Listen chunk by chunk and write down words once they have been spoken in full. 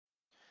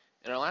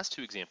In our last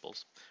two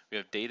examples, we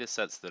have data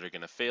sets that are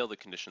going to fail the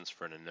conditions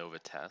for an ANOVA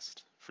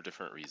test for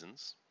different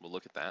reasons. We'll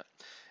look at that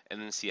and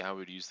then see how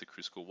we'd use the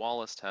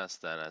Kruskal-Wallis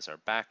test then as our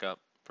backup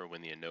for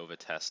when the ANOVA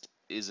test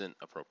isn't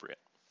appropriate.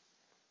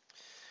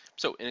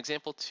 So in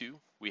example 2,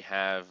 we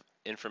have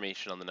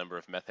information on the number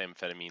of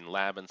methamphetamine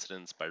lab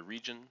incidents by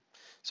region.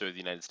 So the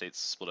United States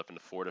is split up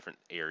into 4 different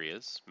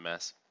areas: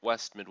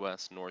 West,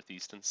 Midwest,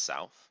 Northeast, and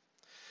South.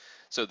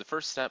 So the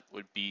first step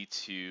would be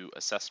to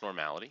assess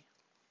normality.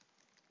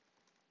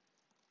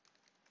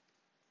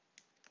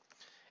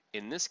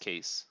 In this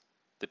case,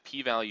 the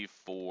p-value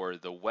for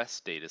the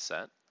West data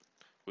set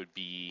would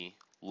be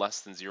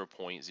less than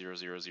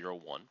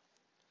 0.0001.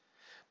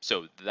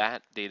 So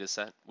that data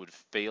set would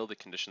fail the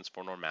conditions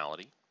for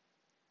normality.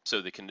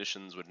 So the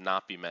conditions would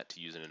not be met to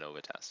use an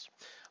ANOVA test.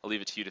 I'll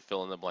leave it to you to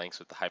fill in the blanks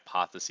with the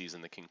hypotheses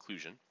and the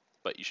conclusion,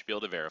 but you should be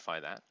able to verify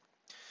that.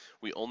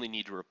 We only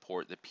need to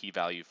report the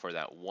p-value for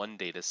that one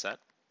data set,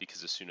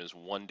 because as soon as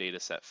one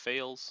data set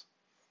fails,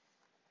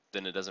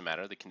 then it doesn't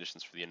matter, the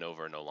conditions for the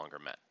ANOVA are no longer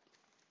met.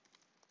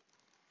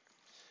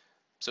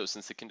 So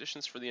since the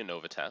conditions for the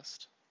ANOVA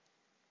test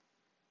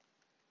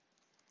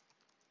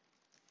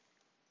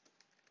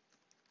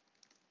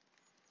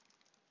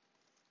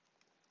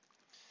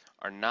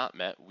are not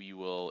met, we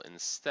will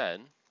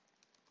instead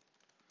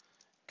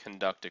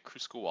conduct a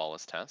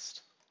Kruskal-Wallis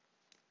test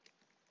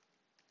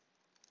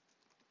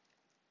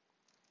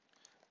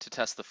to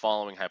test the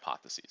following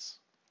hypotheses.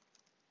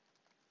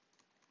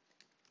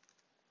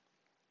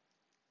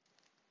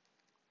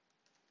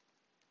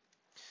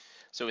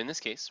 So in this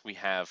case, we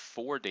have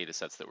 4 data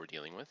sets that we're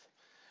dealing with.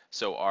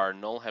 So our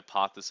null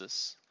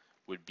hypothesis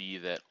would be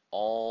that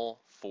all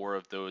 4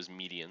 of those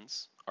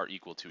medians are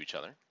equal to each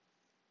other.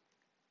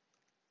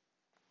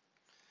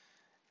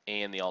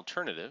 And the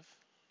alternative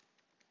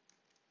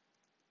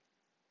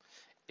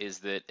is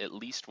that at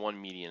least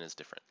one median is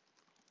different.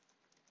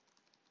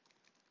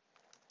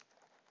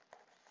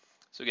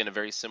 So again, a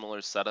very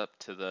similar setup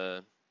to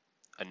the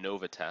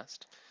ANOVA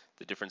test,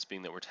 the difference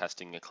being that we're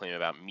testing a claim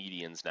about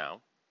medians now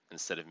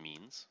instead of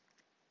means.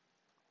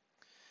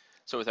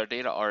 So with our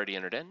data already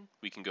entered in,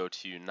 we can go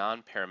to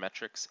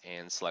non-parametrics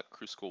and select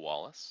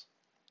Kruskal-Wallis.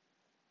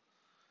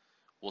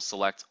 We'll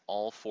select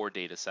all 4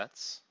 data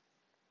sets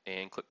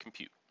and click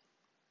compute.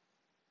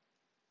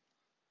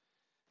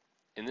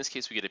 In this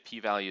case, we get a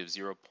p-value of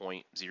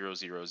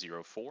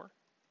 0.0004.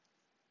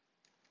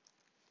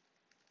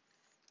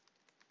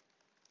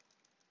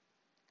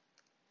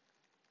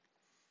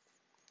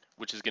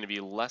 Which is going to be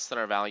less than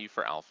our value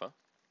for alpha,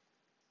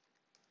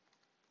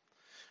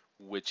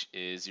 which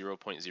is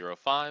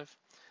 0.05.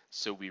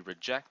 So we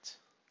reject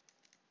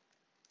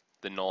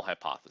the null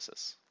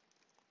hypothesis.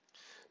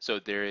 So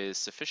there is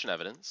sufficient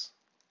evidence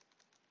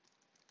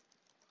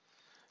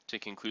to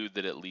conclude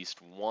that at least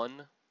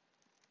one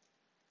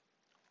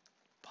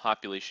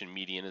population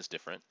median is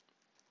different.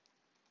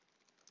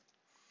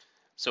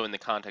 So in the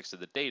context of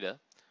the data,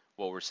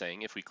 what we're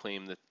saying, if we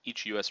claim that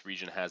each US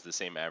region has the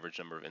same average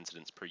number of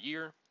incidents per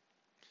year,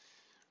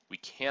 we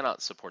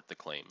cannot support the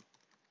claim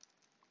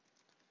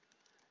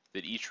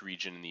that each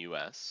region in the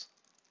US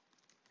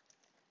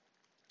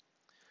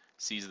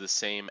sees the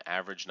same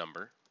average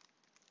number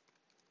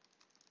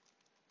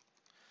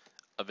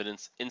of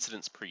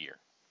incidents per year.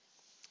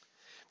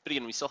 But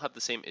again, we still have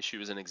the same issue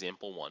as in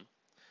example 1.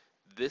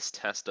 This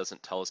test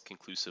doesn't tell us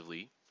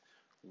conclusively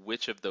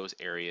which of those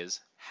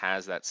areas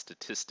has that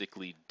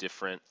statistically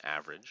different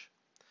average.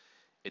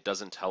 It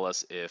doesn't tell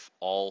us if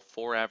all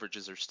 4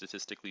 averages are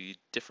statistically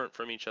different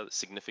from each other,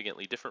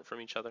 significantly different from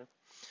each other.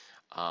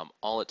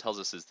 All it tells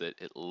us is that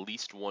at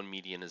least one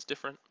median is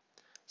different.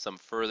 Some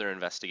further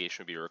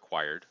investigation would be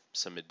required,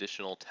 some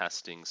additional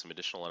testing, some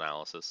additional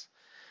analysis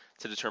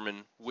to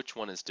determine which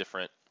one is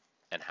different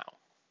and how.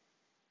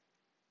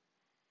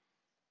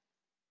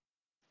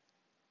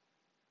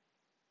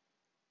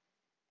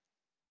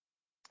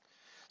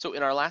 So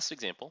in our last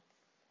example,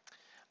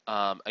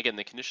 again,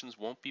 the conditions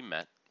won't be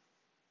met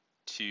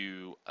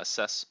to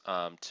assess,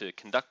 to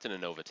conduct an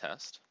ANOVA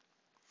test.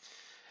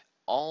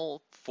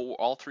 All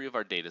 3 of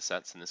our data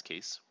sets in this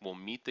case will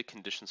meet the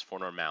conditions for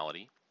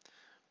normality,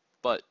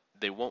 but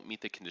they won't meet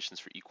the conditions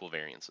for equal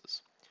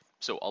variances.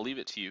 So I'll leave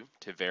it to you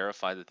to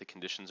verify that the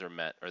conditions are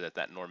met, or that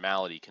that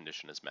normality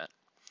condition is met.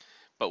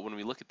 But when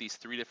we look at these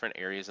 3 different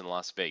areas in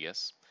Las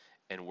Vegas,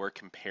 and we're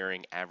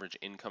comparing average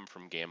income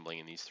from gambling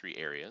in these 3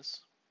 areas,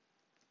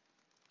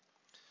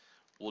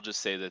 we'll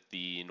just say that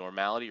the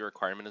normality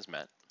requirement is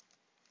met.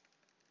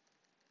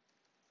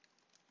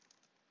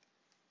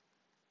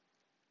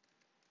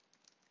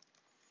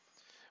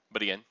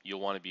 But again,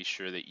 you'll want to be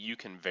sure that you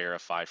can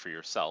verify for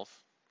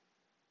yourself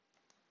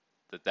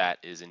that that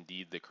is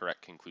indeed the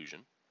correct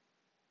conclusion.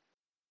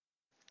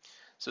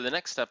 So the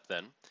next step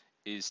then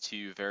is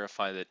to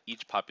verify that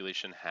each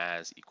population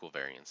has equal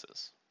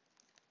variances.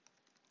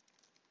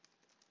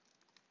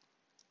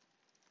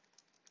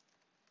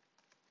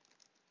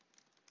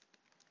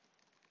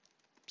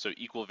 So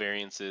equal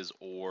variances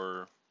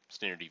or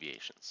standard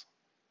deviations.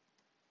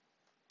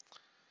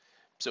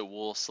 So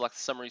we'll select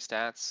summary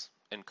stats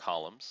and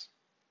columns.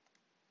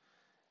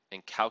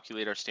 and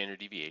calculate our standard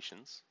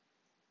deviations.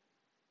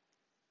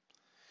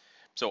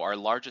 So our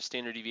largest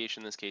standard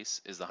deviation in this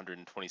case is the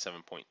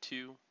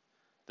 127.2.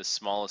 The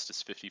smallest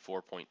is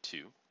 54.2.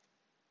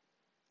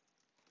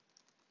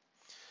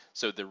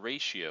 So the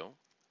ratio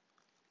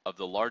of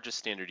the largest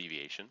standard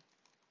deviation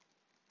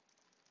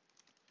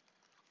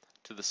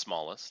to the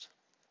smallest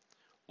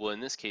will in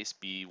this case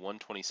be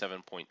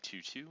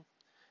 127.22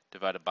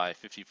 divided by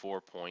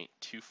 54.25,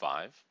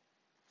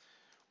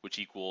 which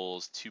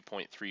equals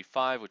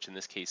 2.35, which in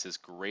this case is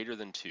greater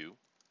than 2.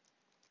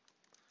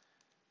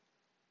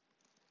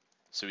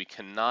 So we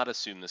cannot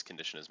assume this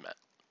condition is met.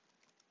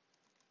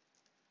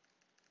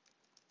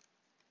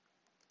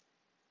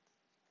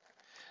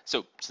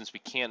 So since we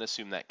can't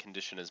assume that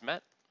condition is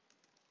met,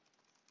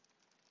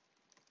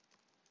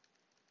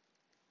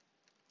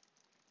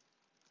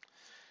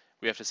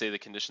 we have to say the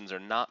conditions are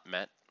not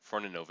met for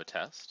an ANOVA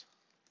test.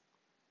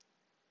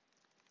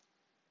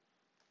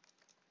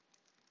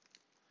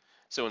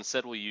 So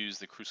instead we'll use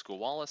the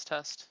Kruskal-Wallis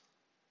test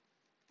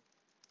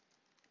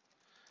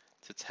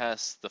to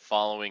test the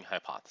following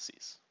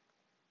hypotheses,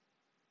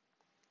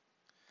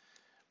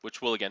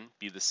 which will again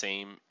be the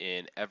same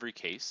in every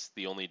case,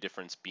 the only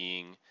difference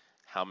being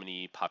how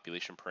many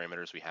population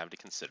parameters we have to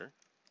consider.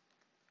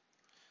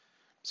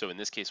 So in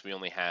this case, we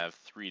only have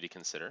 3 to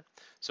consider.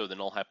 So the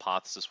null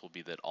hypothesis will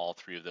be that all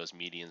 3 of those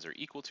medians are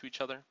equal to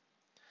each other.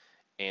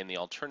 And the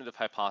alternative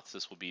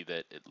hypothesis will be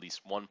that at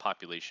least one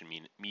population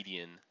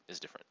median is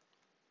different.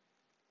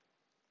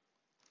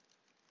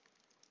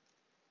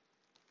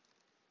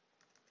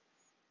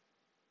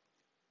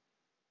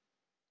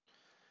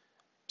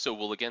 So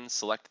we'll again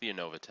select the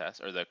ANOVA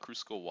test, or the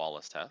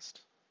Kruskal-Wallis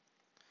test,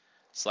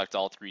 select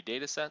all 3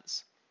 data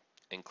sets,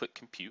 and click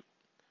Compute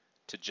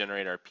to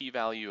generate our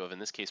p-value of, in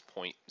this case,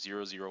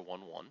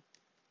 0.0011.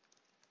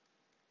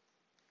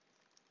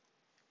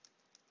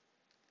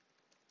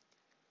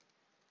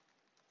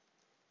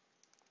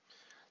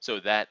 So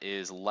that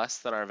is less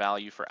than our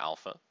value for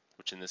alpha,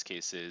 which in this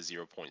case is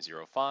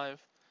 0.05.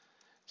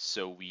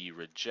 So we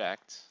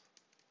reject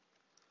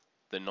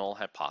the null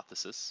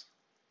hypothesis.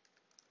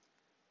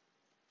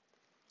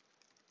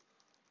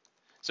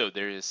 So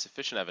there is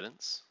sufficient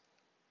evidence.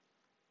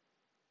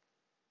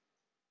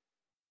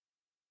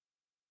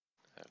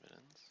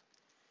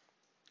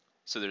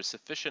 So there's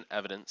sufficient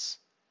evidence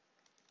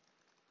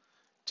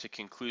to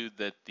conclude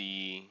that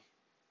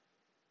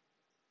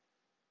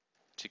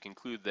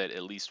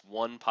at least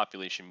one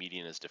population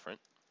median is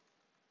different.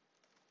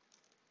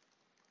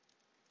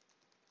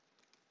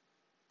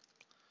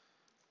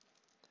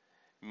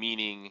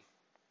 Meaning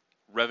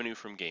revenue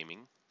from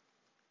gaming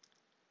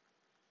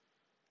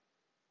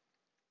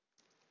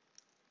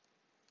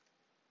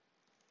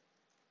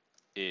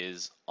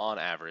is, on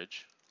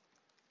average,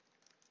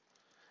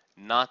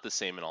 not the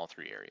same in all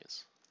 3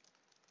 areas.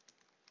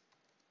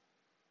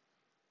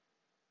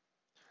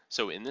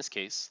 So in this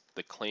case,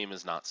 the claim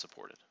is not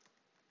supported.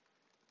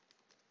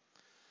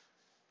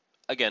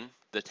 Again,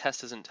 the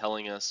test isn't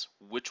telling us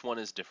which one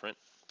is different,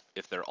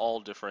 if they're all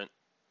different,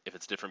 if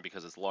it's different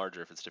because it's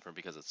larger, if it's different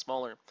because it's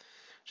smaller,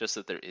 just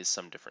that there is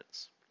some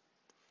difference.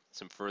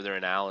 Some further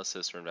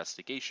analysis or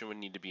investigation would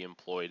need to be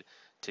employed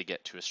to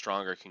get to a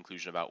stronger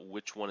conclusion about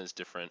which one is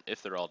different,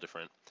 if they're all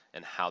different,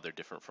 and how they're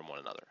different from one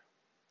another.